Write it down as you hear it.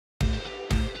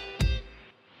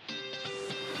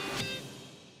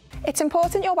It's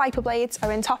important your wiper blades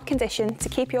are in top condition to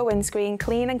keep your windscreen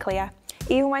clean and clear,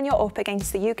 even when you're up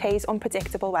against the UK's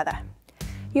unpredictable weather.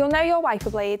 You'll know your wiper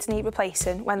blades need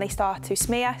replacing when they start to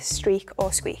smear, streak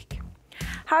or squeak.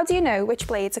 How do you know which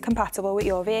blades are compatible with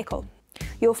your vehicle?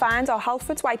 You'll find our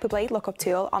Halfords wiper blade lookup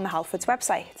tool on the Halfords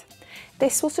website.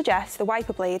 This will suggest the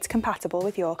wiper blades compatible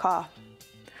with your car.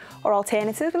 Or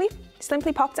alternatively,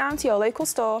 simply pop down to your local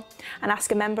store and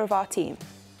ask a member of our team.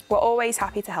 We're always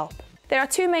happy to help. There are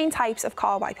two main types of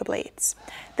car wiper blades.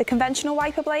 The conventional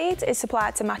wiper blade is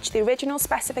supplied to match the original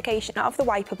specification of the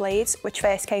wiper blades which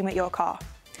first came with your car.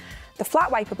 The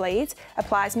flat wiper blade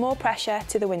applies more pressure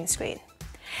to the windscreen.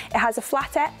 It has a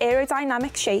flatter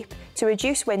aerodynamic shape to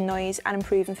reduce wind noise and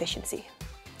improve efficiency.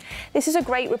 This is a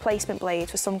great replacement blade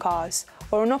for some cars,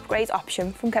 or an upgrade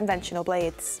option from conventional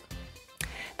blades.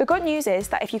 The good news is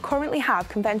that if you currently have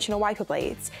conventional wiper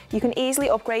blades, you can easily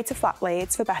upgrade to flat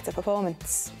blades for better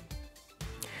performance.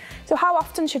 So how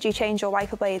often should you change your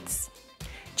wiper blades?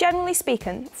 Generally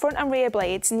speaking, front and rear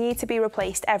blades need to be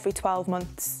replaced every 12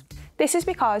 months. This is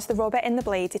because the rubber in the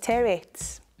blade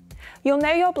deteriorates. You'll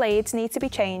know your blades need to be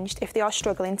changed if they are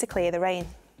struggling to clear the rain.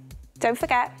 Don't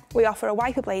forget, we offer a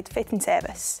wiper blade fitting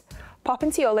service. Pop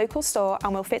into your local store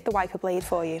and we'll fit the wiper blade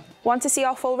for you. Want to see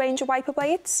our full range of wiper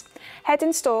blades? Head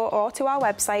in store or to our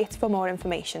website for more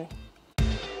information.